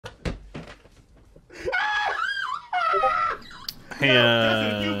Hey,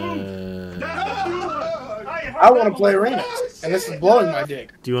 I want to play arenas, and this is blowing my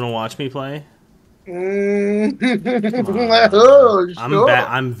dick. do you want to watch me play? Oh, I'm sure. bad.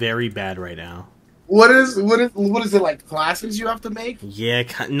 I'm very bad right now. What is it like? Classes you have to make? Yeah,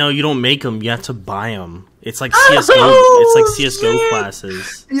 no, you don't make them. You have to buy them. It's like CS:GO. It's like CS:GO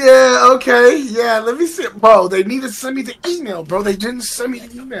classes. Yeah. Okay. Yeah. Let me see, bro. They need to send me the email, bro. They didn't send me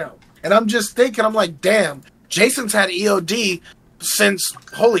the email, and I'm just thinking. I'm like, damn. Jason's had EOD since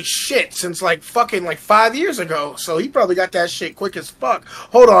holy shit, since like fucking like 5 years ago. So he probably got that shit quick as fuck.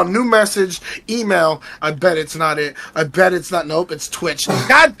 Hold on, new message, email. I bet it's not it. I bet it's not. Nope, it's Twitch.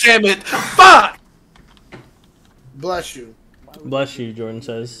 God damn it. Fuck. Bless you. Bless you, Jordan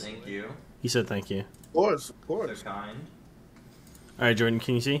says. Thank you. He said thank you. Of course, of course. So kind. Alright, Jordan,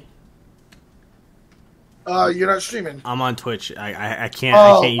 can you see? You're not streaming. I'm on Twitch. I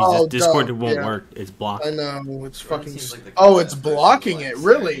can't use this. Discord. It won't yeah. work. It's blocked. I know, it's fucking... Like it's blocking it,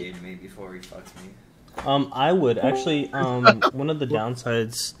 really? Me before he fucks me. I would actually. One of the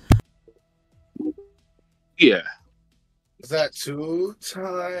downsides. Yeah. Is that 2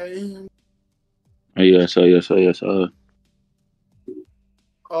 time? Yes.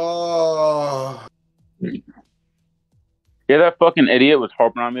 Oh. Yeah, that fucking idiot was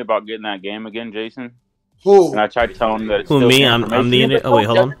harping on me about getting that game again, Jason. Who? And I tried telling him that it's Who, still me? I'm the idiot. Oh, wait,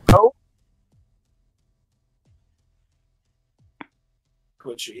 hold on.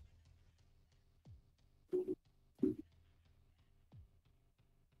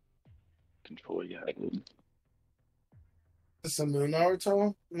 Control, yeah. Is this a new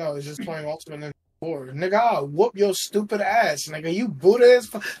Naruto? No, it's just playing Ultimate Ninja 4. Nigga, I'll whoop your stupid ass. Nigga, you Buddha as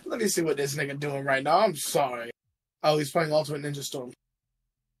fuck. Let me see what this nigga doing right now. I'm sorry. Oh, he's playing Ultimate Ninja Storm.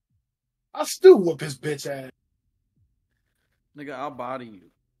 I'll still whoop his bitch ass. Nigga, I'll body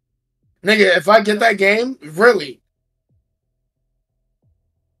you. Nigga, if I get that game, really.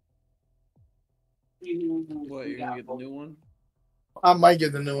 What, you're gonna get the new one? I might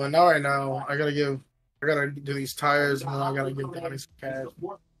get the new one. Not right now. I gotta do these tires, and then I gotta give Donnie some cash.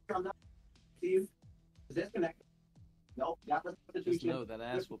 Just know that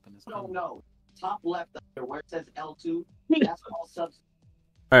ass whooping is coming. No. Top left there where it says L2. That's all subs.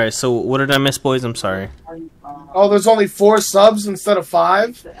 Alright, so what did I miss, boys? I'm sorry. Oh, there's only 4 subs instead of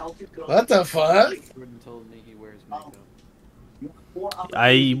 5? What the fuck? Jordan told me he wears makeup.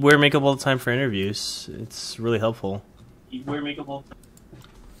 I wear makeup all the time for interviews. It's really helpful. You wear makeup all the time.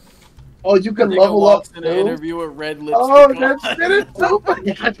 Oh, you can level up in an interview with red lipstick. Oh, that's it.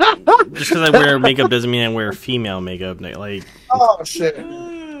 Just because I wear makeup doesn't mean I wear female makeup. Like, oh shit.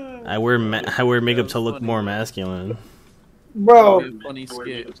 I wear makeup to look more masculine. Bro, Funny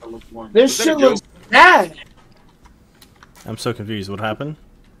skit. this shit looks bad. I'm so confused. What happened?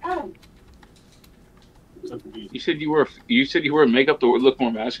 You said you wear makeup to look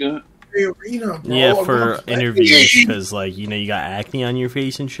more masculine? Arena, bro. Yeah, for interviews, because like you got acne on your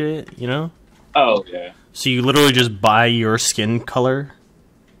face and shit. You know. Oh yeah. So you literally just buy your skin color,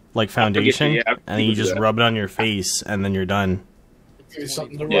 like foundation, and then you just rub it on your face, and then you're done. Give me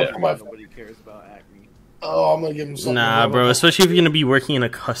something to rub on my face. Nobody cares about acne. Oh, I'm gonna give him something. Nah, bro. Especially if you're gonna be working in a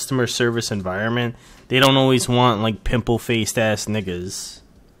customer service environment, they don't always want like pimple-faced ass niggas.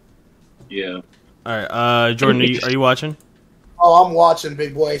 Yeah. All right, Jordan, are you watching? Oh, I'm watching,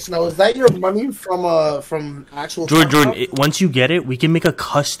 big boy. So now, is that your money from actual? Jordan, once you get it, we can make a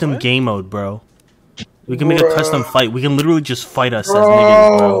custom game mode, bro. We can make a custom fight. We can literally just fight us as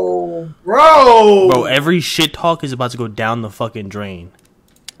niggas, bro. Bro, every shit talk is about to go down the fucking drain.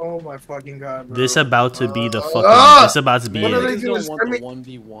 Oh my fucking god, bro. This about to be the fucking. This about to be What are it. they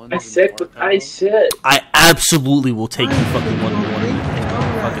doing? I said what I said. I absolutely will take you fucking 1v1 in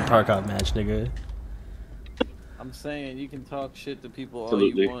fucking Tarkov match, nigga. I'm saying you can talk shit to people all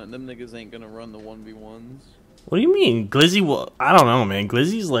Absolutely. you want. Them niggas ain't gonna run the 1v1s. What do you mean? Glizzy will... I don't know, man.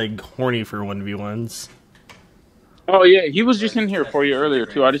 Glizzy's, like, horny for 1v1s. Oh yeah, he was just in here for you earlier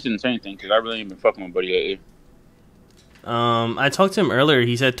too. I just didn't say anything because I really ain't been fucking with Buddy lately. I talked to him earlier.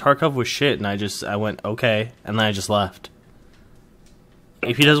 He said Tarkov was shit, and I went, okay, and then I just left.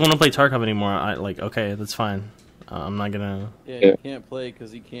 If he doesn't want to play Tarkov anymore, okay, that's fine. I'm not gonna... Yeah, he can't play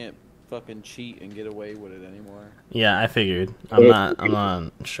because he can't fucking cheat and get away with it anymore. Yeah, I figured. I'm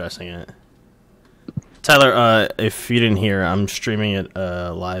not stressing it. Tyler, if you didn't hear, I'm streaming it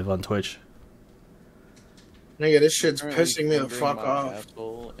live on Twitch. Nigga, this shit's pissing me the fuck off.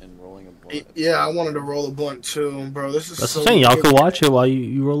 Yeah, I wanted to roll a blunt too, bro. This is That's so what I'm saying. Y'all could watch it while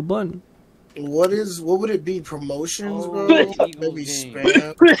you roll a blunt. What would it be? Promotions, bro? Maybe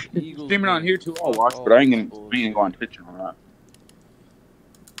spam? Streaming on here too, I'll watch, but I ain't gonna go on Twitch and all that.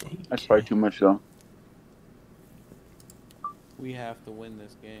 That's probably too much though. We have to win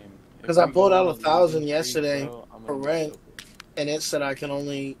this game. Because I pulled out 1,000 yesterday for rent, and it said I can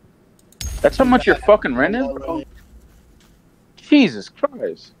only. That's how much your fucking rent is, bro? Jesus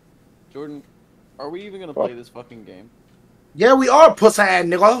Christ. Jordan, are we even gonna play this fucking game? Yeah, we are, pussy ass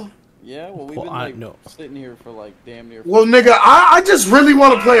nigga. Yeah, well, we've been like sitting here for like damn near. Well, nigga, I just really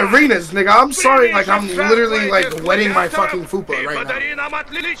want to play arenas, nigga. I'm sorry, like I'm literally like wetting my fucking fupa right now.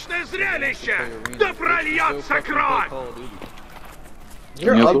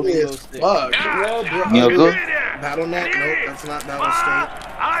 You're ugly as fuck. BattleNet? Nope, that's not Battle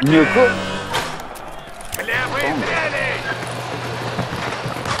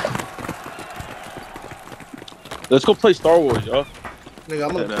Let's go play Star Wars, y'all. Nigga,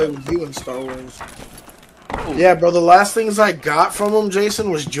 I'm gonna play with you in Star Wars. Yeah, bro, the last things I got from him, Jason,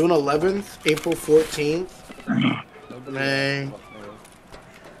 was June 11th, April 14th. Man.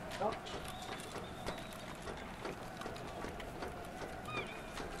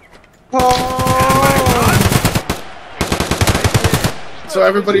 Oh. So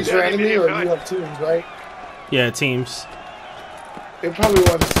everybody's your enemy, or you have teams, right? Yeah, teams. It probably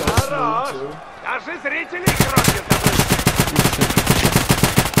wasn't so smooth, too. I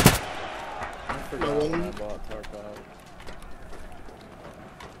forgot when I bought Tarkov.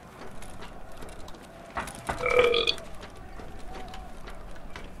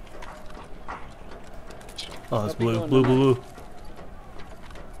 Oh, it's blue, blue, blue, blue.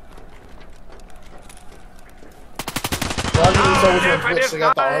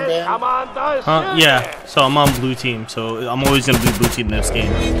 Huh? Yeah. So I'm on blue team. So I'm always gonna be blue team next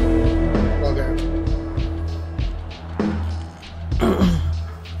game. Okay.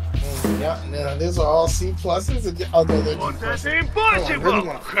 Yeah, these are all C pluses. Oh, no, they're D pluses.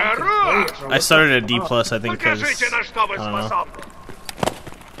 I started at D plus, I think, because I don't know.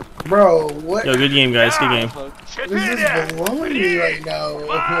 Bro, what? Yo, good game, guys. Good game. This is blowing me right now.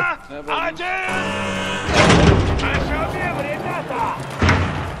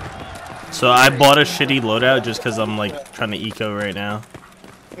 So I bought a shitty loadout just because I'm like trying to eco right now.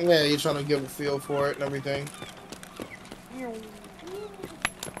 Yeah, you're trying to give a feel for it and everything.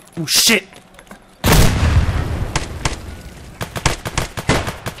 Oh shit!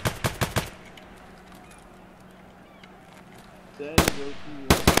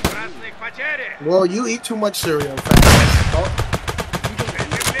 Well, you eat too much cereal.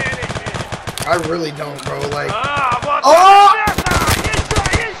 I really don't, bro. Like, oh!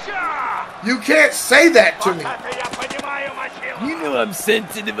 You can't say that to me. You know I'm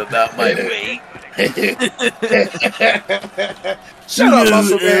sensitive about my weight. Shut up,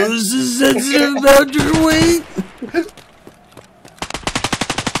 muscle man. Sensitive about your weight.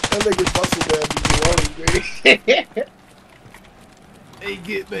 That nigga muscle man be me. They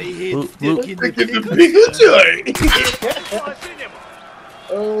get my head Look, stuck in the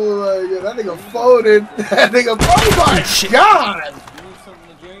Oh my god, that nigga folded. That nigga, oh my god!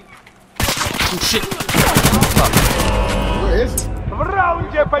 Oh shit. Where is he?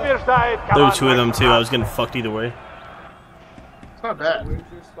 There were two of them too. I was getting fucked either way. It's not bad.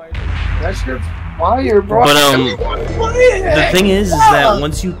 That's your fire, bro. But the thing is that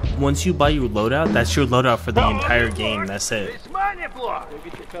once you buy your loadout, that's your loadout for the entire game. That's it.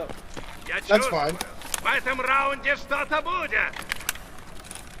 That's fine.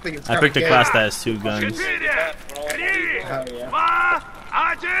 I picked a class that has 2 guns.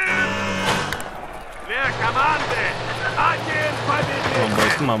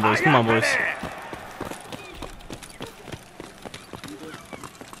 Come on, boys. Come on, boys.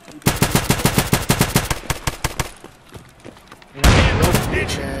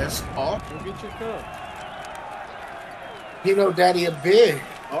 Bitch ass. Oh, Go get your cup. you know, daddy a big.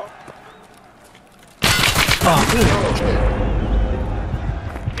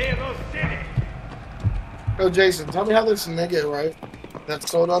 Yo, Jason, tell me how this nigga, right, that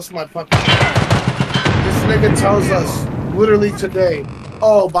sold us my fucking. This nigga tells us literally today,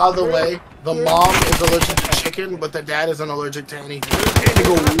 oh, by the way, the mom is allergic to chicken, but the dad isn't allergic to anything.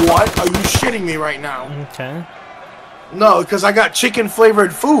 Nigga, what? Are you shitting me right now? Okay. No, because I got chicken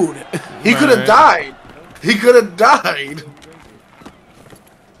flavored food. He could have died. He could have died.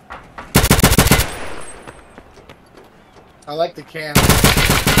 I like the can.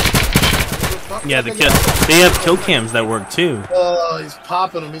 Yeah, they have kill cams that work too. Oh, he's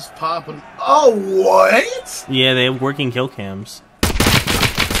popping them. He's popping them. Oh, what? Yeah, they have working kill cams.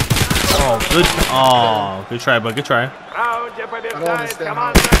 Oh, good. Oh, good try, bud. Good try. I don't understand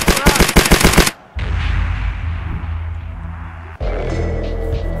how.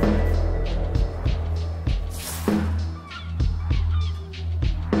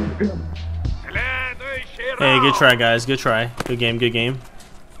 Hey, good try, guys. Good try. Good game. Good game.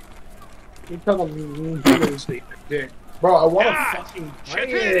 You telling me dick. Bro, I want to fucking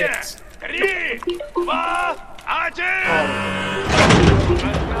play it.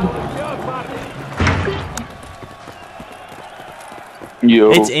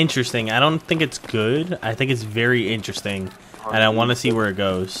 Yo. It's interesting. I don't think it's good. I think it's very interesting, and I want to see where it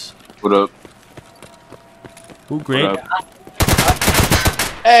goes. What up? Ooh, great. What up?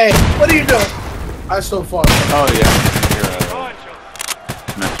 Hey, what are you doing? I so far. Oh yeah. You're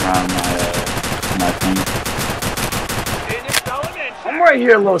messing around my thing. I'm right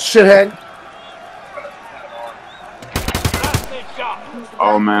here, little shithead.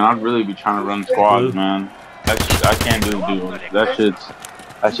 Oh man, I'd really be trying to run squads, man. I can't do duo. That shit's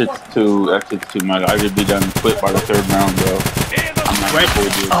too much. I could be done quick by the 3rd round, bro. I'm not gonna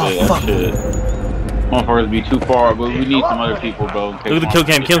do that shit. Motherfuckers be too far, but we need some other people, bro. Look at the kill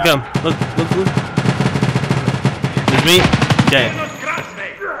cam. Kill cam. Look. It's me. Dead.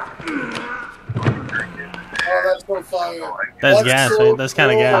 Oh, that's so fire. That's gas, right? That's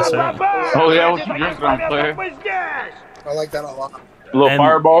kind of gas, right? Oh yeah, what you drinking on, player? I like that a lot. A little And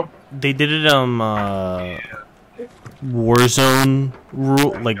fireball? They did it Warzone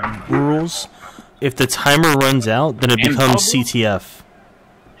rules. If the timer runs out, then it becomes CTF.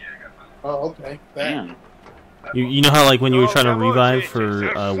 Oh, okay. Damn. You know how like when you were trying to revive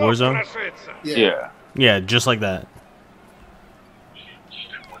for Warzone? Yeah. Yeah, just like that.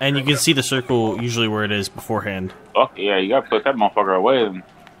 And you can see the circle usually where it is beforehand. Fuck yeah, you gotta put that motherfucker away. Then.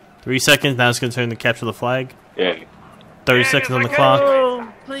 3 seconds, now it's going to turn to capture the flag. Yeah. 30 seconds on the clock.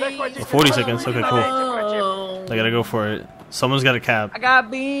 Please, 40 seconds, okay, cool. They gotta go for it. Someone's got a cap. I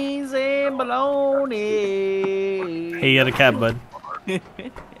got beans and bologna. Hey, you got a cap, bud.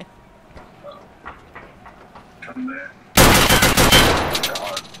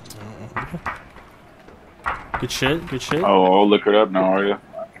 Good shit, good shit. Oh, I'll look it up now, are you?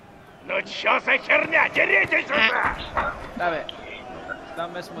 Stop it. Stop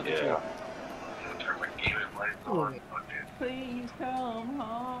messing with the truth. Please come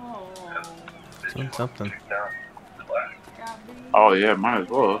home. Doing something. Oh yeah, might as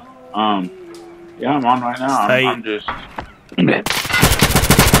well. Yeah, I'm on right now. I'm just trying to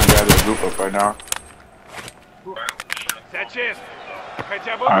gather a group up right now.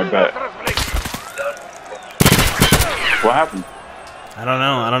 Alright, bet. What happened? I don't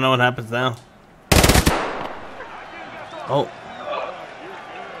know. I don't know what happens now. Oh.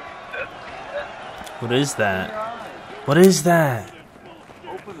 What is that? What is that?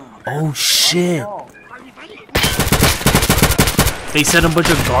 Oh shit. They set a bunch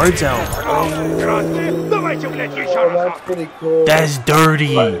of guards out. Oh, that's pretty cool. That's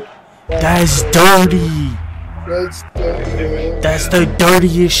dirty. That's dirty. That's dirty. That's the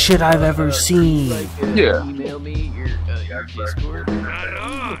dirtiest shit I've ever seen. Yeah. Email me your Discord.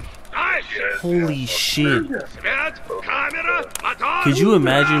 Holy shit. Could you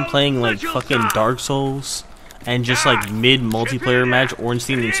imagine playing like fucking Dark Souls and just like mid multiplayer match,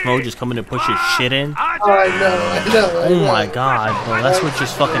 Ornstein and Smoke just coming to push your shit in? I know. Oh my god, bro, that's what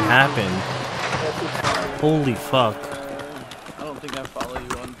just fucking happened. Holy fuck. I don't think I follow you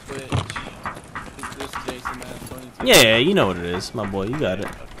on Twitch. Is this Jason Man 22? Yeah, you know what it is, my boy, you got it.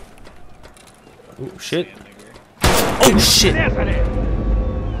 Oh shit. Oh shit!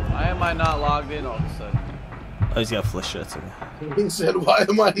 Why am I not logged in all of a sudden? Oh, he's got flesh shots in. He said, "Why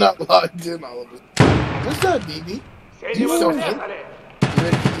am I not logged in all of this?" What's that, BB? You still in?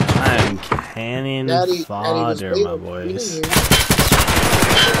 I'm cannon fodder, my boys.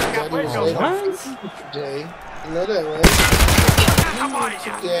 What? Jay, you know that,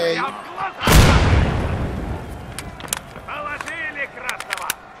 right? Jay.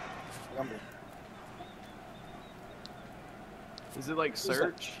 Is it like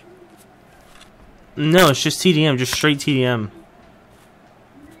search? No, it's just TDM, just straight TDM.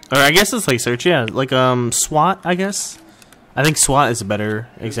 Or I guess it's like search, yeah, like SWAT, I guess. I think SWAT is a better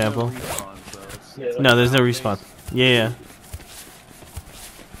example. No, there's no respawn. Yeah.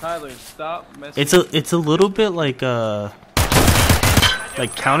 Tyler, stop messing. It's a little bit like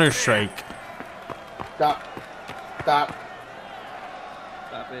Counter-Strike. Stop. Stop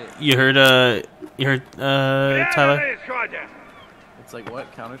it. You heard Tyler? It's like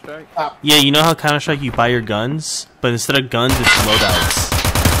what? Counter-Strike? Yeah, you know how Counter-Strike you buy your guns, but instead of guns it's loadouts.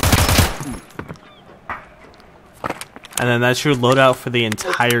 And then that's your loadout for the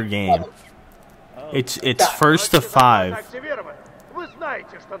entire game. It's first to 5,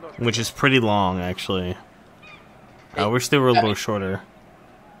 which is pretty long actually. I wish they were a little shorter.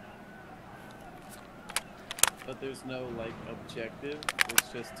 But they there's no like objective.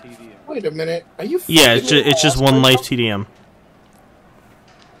 It's just TDM. Wait a minute. Are you? Yeah, it's just one life TDM.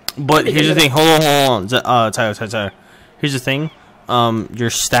 But here's the thing. Hold on. Tyler. Here's the thing. Your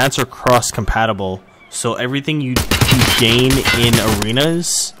stats are cross compatible, so everything you gain in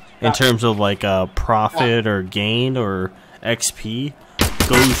arenas in terms of like profit or gain or XP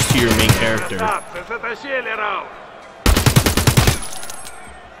goes to your main character.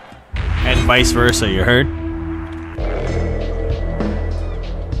 And vice versa, you heard?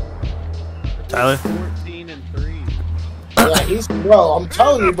 Tyler? 14 and 3. Yeah, he's bro. I'm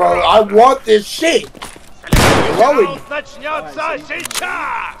telling you, bro. I want this shit.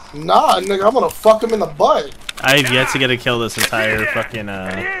 Nah, nigga, I'm gonna fuck him in the butt. I've yet to get a kill this entire fucking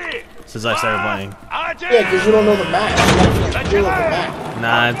since I started playing. Yeah, because you don't know the map.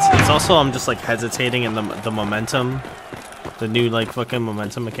 Nah, it's also I'm just like hesitating in the momentum, the new like fucking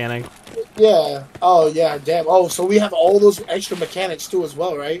momentum mechanic. Yeah. Oh yeah. Damn. Oh, so we have all those extra mechanics too as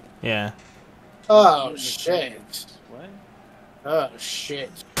well, right? Yeah. Oh shit. What? Oh shit.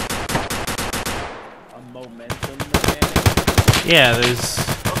 A momentum mechanic? Yeah, there's.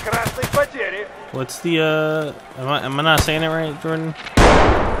 What's the am I not saying it right, Jordan?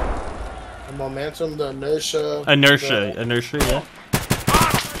 The momentum, the inertia. Inertia, yeah.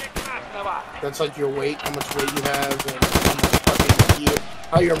 That's like your weight, how much weight you have, and how much fucking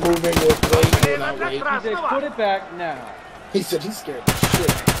how you're moving with weight or without weight. He said, put it back now. He said he's scared of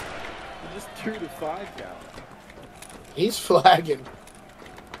shit. He just threw the 5 count. He's flagging.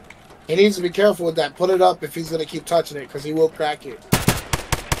 He needs to be careful with that. Put it up if he's gonna keep touching it, because he will crack it.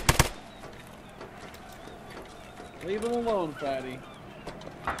 Leave him alone, fatty.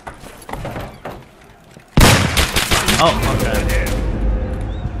 Oh, okay.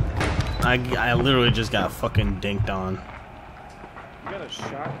 I literally just got fucking dinked on. You got a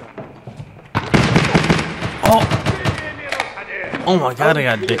shotgun. Oh my god, I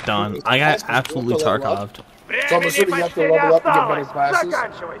got dicked on. I got absolutely Tarkoved. So I'm assuming you have to level up and get better classes?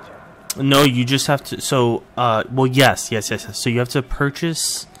 No, you just have to. So, well, yes. So you have to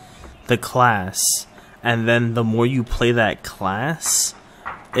purchase the class, and then the more you play that class,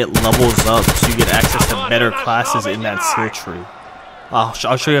 it levels up, so you get access to better classes in that skill tree. I'll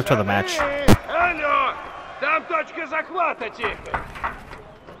show you after the match.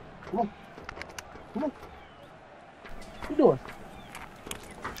 Come on. Come on. What you doing?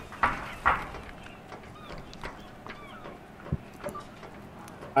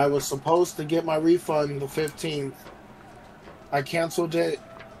 I was supposed to get my refund the 15th. I canceled it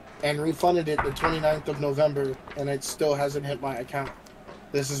and refunded it the 29th of November, and it still hasn't hit my account.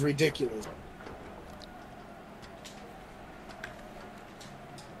 This is ridiculous.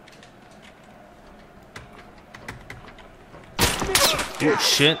 Oh,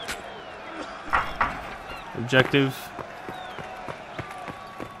 shit. Objective.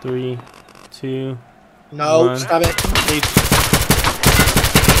 3, 2. No, 1. stop it.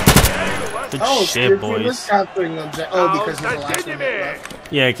 Good shit, boys. Oh, because he's the last one left.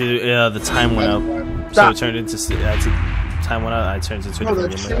 Yeah, because the time went up. So it turned into. Time went up, I turned into a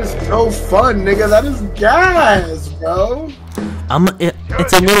different that game. shit is so fun, nigga. That is gas, bro.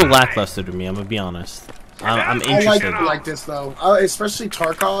 It's a little lackluster to me, I'm gonna be honest. I'm interested. I like this, though. Especially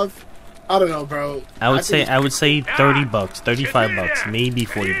Tarkov. I don't know, bro. I would say $30, $35, maybe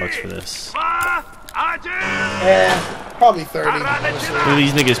 $40 for this. Yeah, probably 30. Look at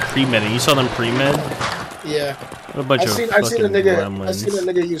these niggas pre-med. You saw them pre-med? Yeah. What a bunch of I've fucking seen a gremlins.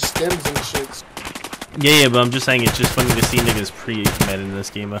 nigga use stems and shit. Yeah, but I'm just saying it's just funny to see niggas pre-med in this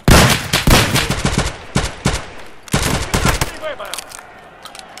game.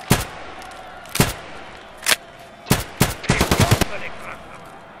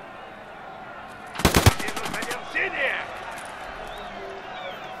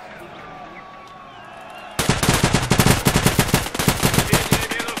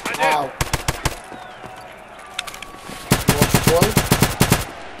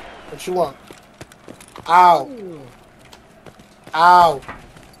 What you want? Ow. Ow.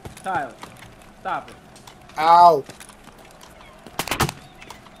 Tyler, stop it. Ow.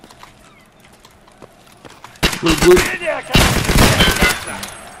 Is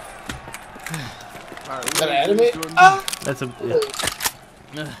that an enemy? Ah! That's a.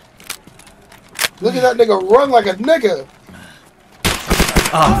 Yeah. Look at that nigga run like a nigga.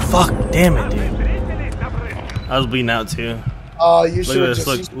 Oh fuck! Damn it, dude. I was bleeding out too. Oh, you should have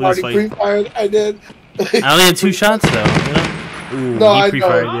just already pre-fired. I did. I only had 2 shots though. You know? Ooh, no, he I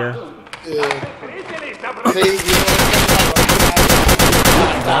pre-fired, know. Yeah. See, you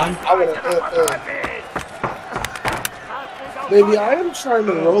know, I would have. Baby, I am trying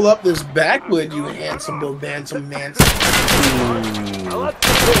to roll up this backwood, you handsome little bantam man.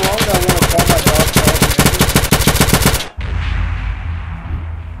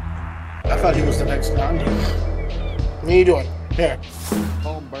 I thought he was the next Gandhi. What are you doing? Here.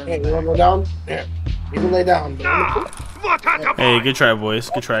 Hey, you wanna go down? Here. You can lay down. Hey, good try, boys.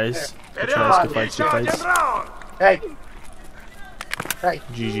 Good tries. Good tries. Good fights. Good fights. Hey. Hey.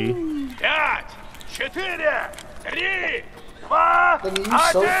 GG. Then you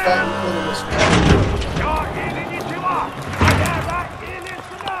so fat little this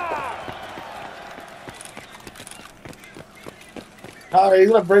Are you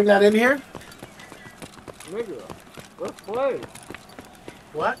gonna bring that in here? Nigga, let's play.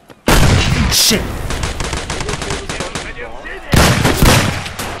 What? Shit.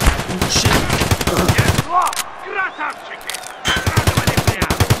 Shit.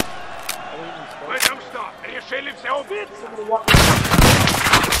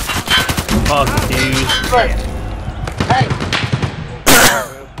 Fuck, dude. Hey!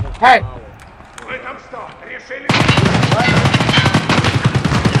 Hey!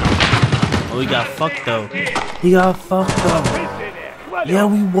 Oh, he got fucked though. He got fucked though. Yeah,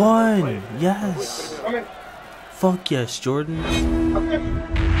 we won. Yes. Fuck yes, Jordan.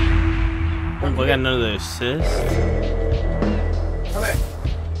 Oh, I got another assist.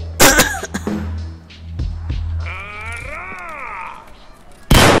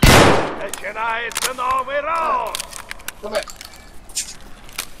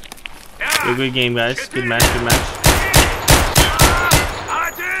 Good game, guys. Good match. Good match.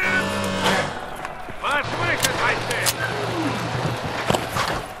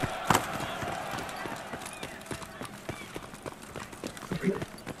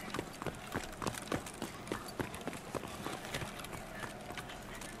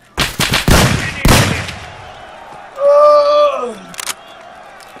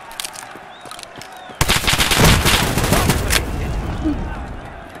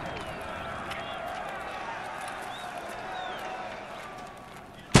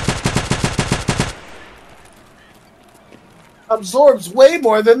 Absorbs way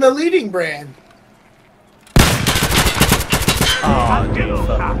more than the leading brand. Oh, dude,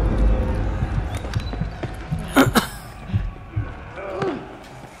 fuck.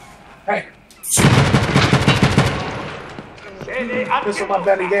 Hey. This is my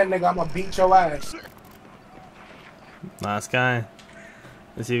belly there, nigga. I'm gonna beat your ass. Last guy.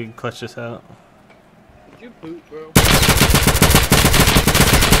 Let's see if we can clutch this out. Did you poop, bro?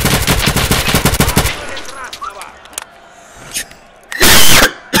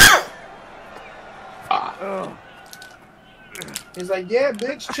 He's like, yeah,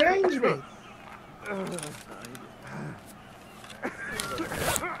 bitch, change me.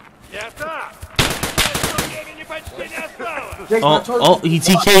 Oh, he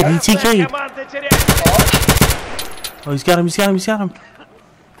TK'd, he TK'd. Oh, he's got him.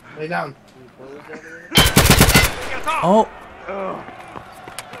 Lay down. Oh.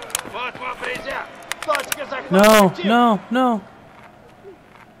 No.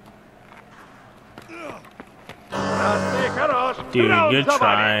 Dude, good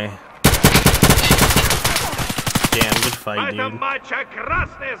try. Damn, good fight, dude.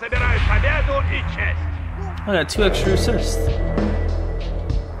 I got 2 extra assists.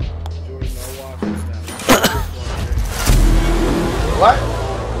 What?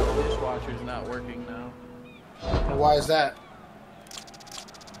 The dishwasher's not working now. Why is that?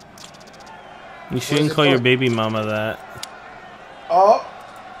 You shouldn't call your baby mama that. Oh.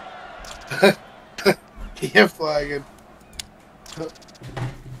 You're flagging.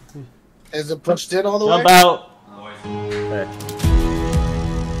 Is it pushed in all the way? Jump out. Okay.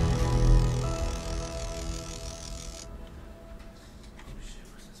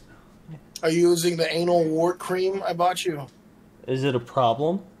 Are you using the anal wart cream I bought you? Is it a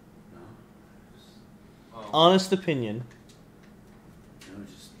problem? Honest opinion. No, it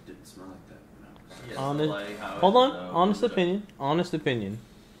just didn't smell like that. No. Honest. Hold on. Honest opinion. Honest opinion.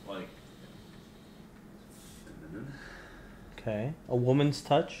 Like. Okay. A woman's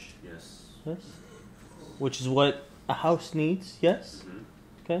touch. Yes. Yes. Which is what a house needs. Yes.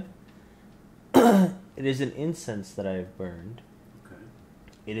 Mm-hmm. Okay. It is an incense that I have burned. Okay.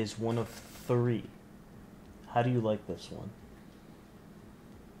 It is one of 3. How do you like this one?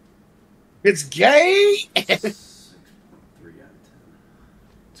 It's gay. 6.3 out of 10.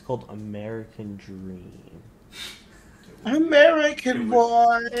 It's called American Dream. American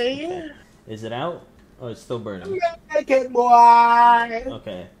boy. Is it out? Oh, it's still burning. American boy.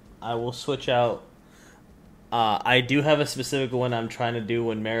 Okay. I will switch out. I do have a specific one I'm trying to do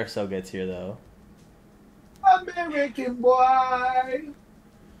when Marisol gets here, though. American boy.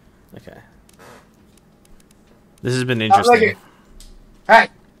 Okay. This has been interesting. Hey.